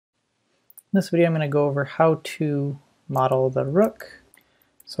In this video I'm going to go over how to model the rook.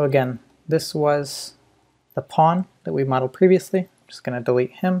 So again, this was the pawn that we modeled previously. I'm just going to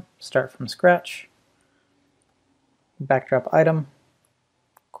delete him, start from scratch. Backdrop item,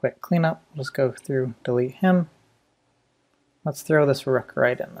 quick cleanup, we'll just go through, delete him. Let's throw this rook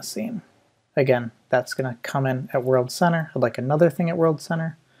right in the scene. Again, that's going to come in at world center. I'd like another thing at world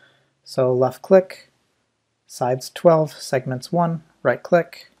center. So left click, sides 12, segments 1, right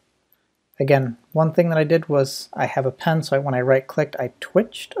click. Again, one thing that I did was I have a pen, so when I right clicked I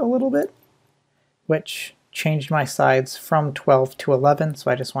twitched a little bit, which changed my sides from 12 to 11, so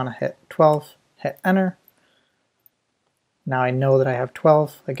I just want to hit 12, hit enter. Now I know that I have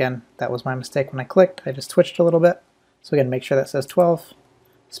 12. Again, that was my mistake when I clicked. I just twitched a little bit. So again, make sure that says 12.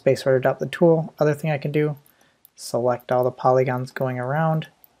 Spacebar to adopt the tool. Other thing I can do, select all the polygons going around.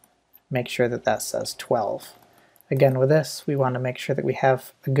 Make sure that that says 12. Again, with this, we want to make sure that we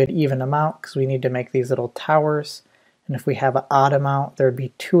have a good even amount because we need to make these little towers. And if we have an odd amount, there would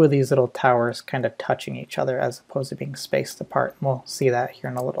be two of these little towers kind of touching each other as opposed to being spaced apart. And we'll see that here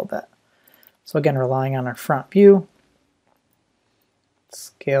in a little bit. So again, relying on our front view,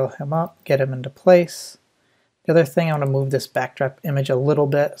 scale him up, get him into place. The other thing, I want to move this backdrop image a little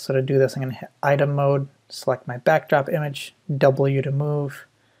bit. So to do this, I'm going to hit item mode, select my backdrop image, W to move.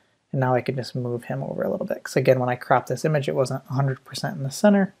 And now I can just move him over a little bit. Because again, when I cropped this image, it wasn't 100% in the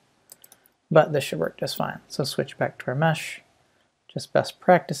center, but this should work just fine. So switch back to our mesh, just best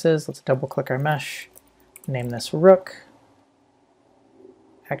practices. Let's double click our mesh, name this Rook.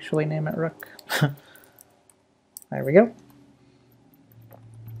 Actually name it Rook. There we go.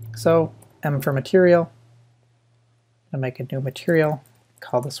 So M for material. I'm gonna make a new material,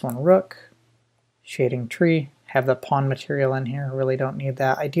 call this one Rook. Shading tree. Have the pawn material in here, really don't need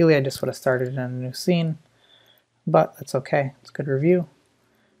that. Ideally I just would have started in a new scene, but that's okay, it's good review.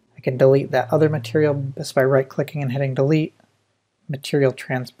 I can delete that other material just by right clicking and hitting delete. Material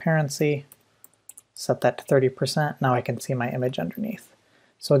transparency, set that to 30%, now I can see my image underneath.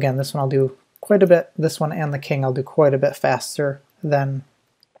 So again, this one I'll do quite a bit, this one and the king I'll do quite a bit faster than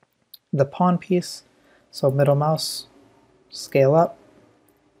the pawn piece. So middle mouse, scale up.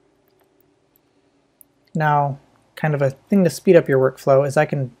 Now, kind of a thing to speed up your workflow is I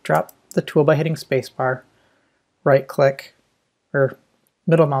can drop the tool by hitting spacebar, right click, or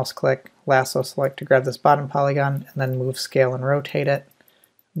middle mouse click, lasso select to grab this bottom polygon, and then move scale and rotate it.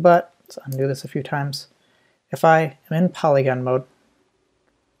 But, let's undo this a few times. If I am in polygon mode,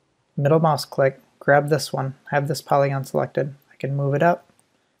 middle mouse click, grab this one, have this polygon selected, I can move it up,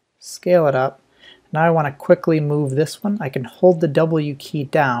 scale it up. Now I want to quickly move this one. I can hold the W key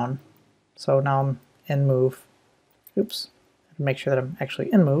down, so now I'm in move. Oops, make sure that I'm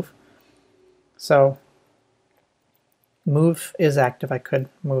actually in move. So move is active. I could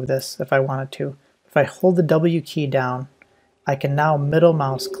move this if I wanted to. If I hold the W key down, I can now middle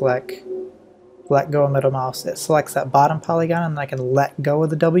mouse click, let go of middle mouse. It selects that bottom polygon and I can let go of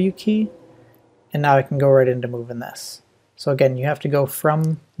the W key, and now I can go right into moving this. So again, you have to go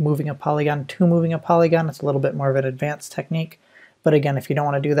from moving a polygon to moving a polygon. It's a little bit more of an advanced technique, but again, if you don't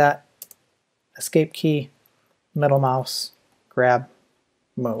want to do that, escape key, middle mouse, grab,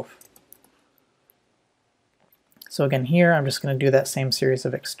 move. So again here, I'm just going to do that same series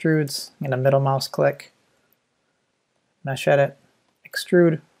of extrudes. I'm going to middle mouse click, mesh edit,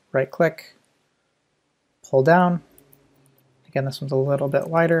 extrude, right click, pull down. Again, this one's a little bit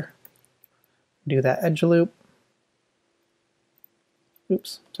wider. Do that edge loop.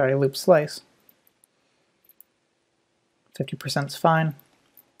 Oops, sorry, loop slice. 50% is fine.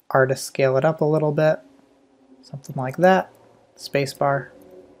 R to scale it up a little bit, something like that. Spacebar,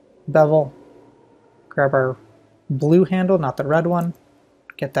 bevel, grab our blue handle, not the red one,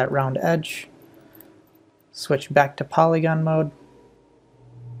 get that round edge, switch back to polygon mode,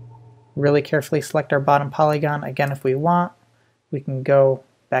 really carefully select our bottom polygon. Again, if we want, we can go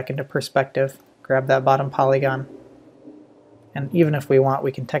back into perspective, grab that bottom polygon, and even if we want,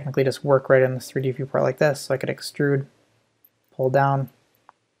 we can technically just work right in this 3D viewport like this. So I could extrude, pull down,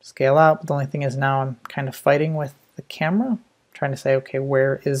 scale out, but the only thing is now I'm kind of fighting with the camera, trying to say, okay,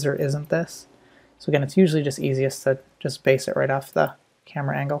 where is or isn't this? So again, it's usually just easiest to just base it right off the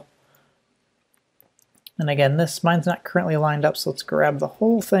camera angle. And again, mine's not currently lined up, so let's grab the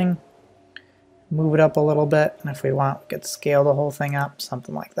whole thing, move it up a little bit, and if we want, we could scale the whole thing up,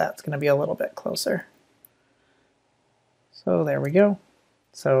 something like that. It's going to be a little bit closer. So there we go.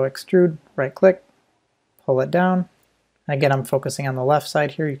 So extrude, right click, pull it down. Again, I'm focusing on the left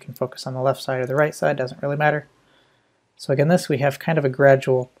side here. You can focus on the left side or the right side, doesn't really matter. So again, we have kind of a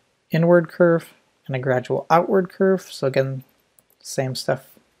gradual inward curve and a gradual outward curve. So again, same stuff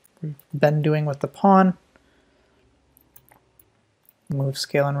we've been doing with the pawn. Move,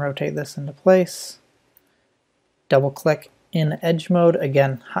 scale, and rotate this into place. Double click in edge mode.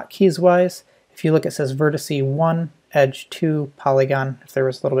 Again, hotkeys wise, if you look, it says vertice 1, edge 2, polygon. If there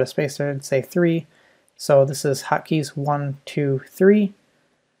was a little bit of space there, it'd say 3. So this is hotkeys 1, 2, 3,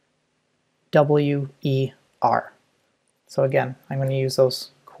 W, E, R. So again, I'm going to use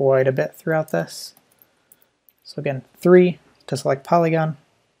those quite a bit throughout this. So again, 3 to select polygon,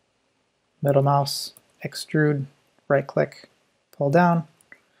 middle mouse, extrude, right click, pull down.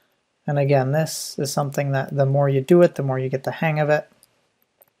 And again, this is something that the more you do it, the more you get the hang of it.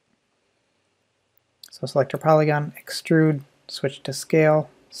 So select your polygon, extrude, switch to scale,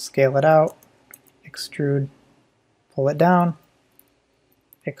 scale it out, extrude, pull it down,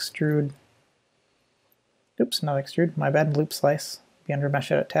 extrude, oops, not extrude, my bad, loop slice, be under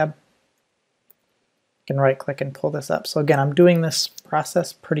Mesh Edit tab. You can right click and pull this up. So again, I'm doing this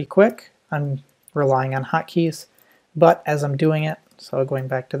process pretty quick. I'm relying on hotkeys, but as I'm doing it, so going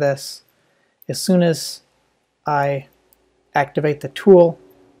back to this, as soon as I activate the tool,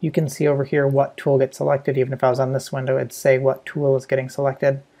 you can see over here what tool gets selected. Even if I was on this window, it'd say what tool is getting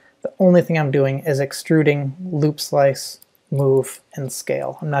selected. The only thing I'm doing is extruding, loop slice, move, and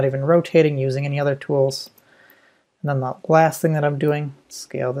scale. I'm not even rotating, using any other tools. And then the last thing that I'm doing,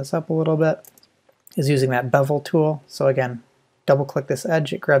 scale this up a little bit, is using that bevel tool. So again, double click this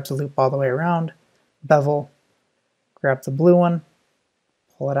edge, it grabs the loop all the way around, bevel, grab the blue one,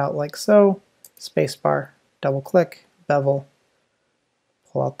 pull it out like so, spacebar, double click, bevel,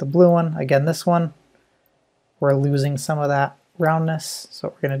 pull out the blue one. Again, this one, we're losing some of that roundness, so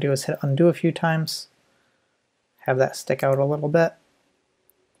what we're going to do is hit undo a few times, have that stick out a little bit,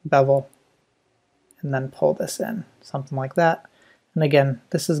 bevel, and then pull this in, something like that. And again,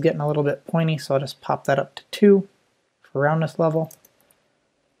 this is getting a little bit pointy, so I'll just pop that up to 2 for roundness level.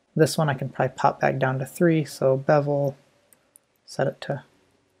 This one I can probably pop back down to 3, so bevel, set it to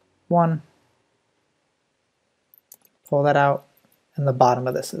 1, pull that out, and the bottom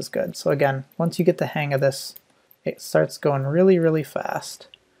of this is good. So again, once you get the hang of this, it starts going really, really fast.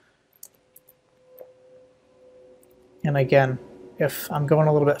 And again, if I'm going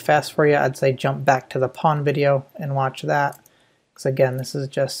a little bit fast for you, I'd say jump back to the pawn video and watch that. Because again, this is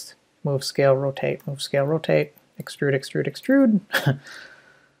just move, scale, rotate, extrude, extrude, extrude.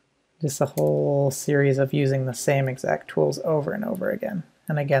 Just a whole series of using the same exact tools over and over again.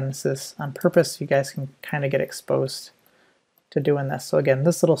 And again, this is on purpose. You guys can kind of get exposed to doing this. So again,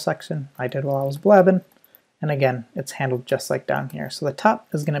 this little section I did while I was blabbing. And again, it's handled just like down here. So the top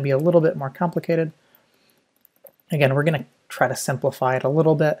is going to be a little bit more complicated. Again, we're going to try to simplify it a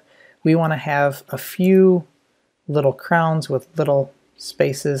little bit. We want to have a few little crowns with little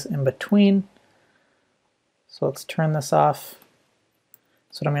spaces in between. So let's turn this off.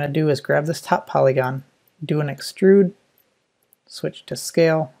 So what I'm going to do is grab this top polygon, do an extrude, switch to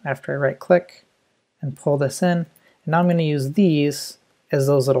scale after I right click, and pull this in. And now I'm going to use these as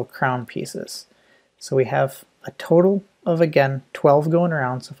those little crown pieces. So we have a total of, again, 12 going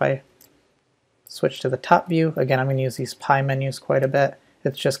around. So if I switch to the top view, again, I'm going to use these pie menus quite a bit.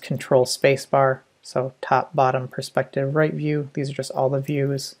 It's just control spacebar. So top, bottom, perspective, right view. These are just all the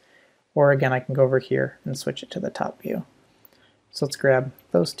views. Or again, I can go over here and switch it to the top view. So let's grab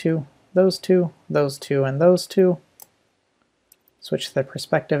those two, those two, those two, and those two. Switch to the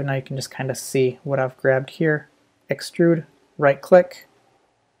perspective, and now you can just kind of see what I've grabbed here. Extrude, right click,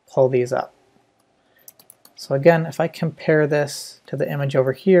 pull these up. So again, if I compare this to the image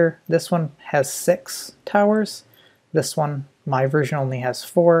over here, this one has 6 towers. This one, my version, only has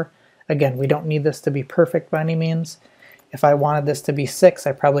 4. Again, we don't need this to be perfect by any means. If I wanted this to be 6,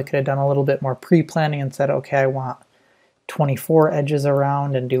 I probably could have done a little bit more pre-planning and said, okay, I want 24 edges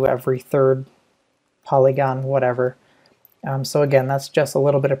around and do every third polygon, whatever. So again, that's just a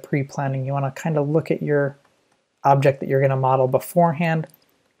little bit of pre-planning. You want to kind of look at your object that you're going to model beforehand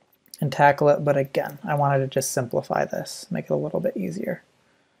and tackle it, but again, I wanted to just simplify this, make it a little bit easier.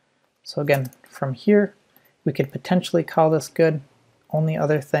 So again, from here, we could potentially call this good. Only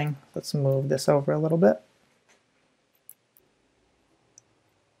other thing, let's move this over a little bit.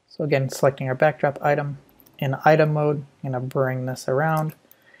 So again, selecting our backdrop item. In item mode, I'm going to bring this around.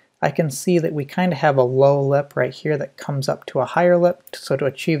 I can see that we kind of have a low lip right here that comes up to a higher lip. So to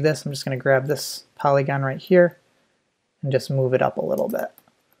achieve this, I'm just going to grab this polygon right here and just move it up a little bit.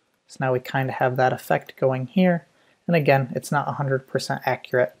 So now we kind of have that effect going here. And again, it's not 100%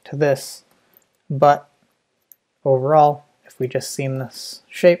 accurate to this, but overall, if we just seen this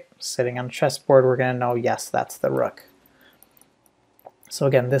shape sitting on a chessboard, we're going to know, yes, that's the rook. So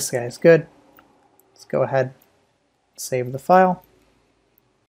again, this guy is good. Let's go ahead, save the file.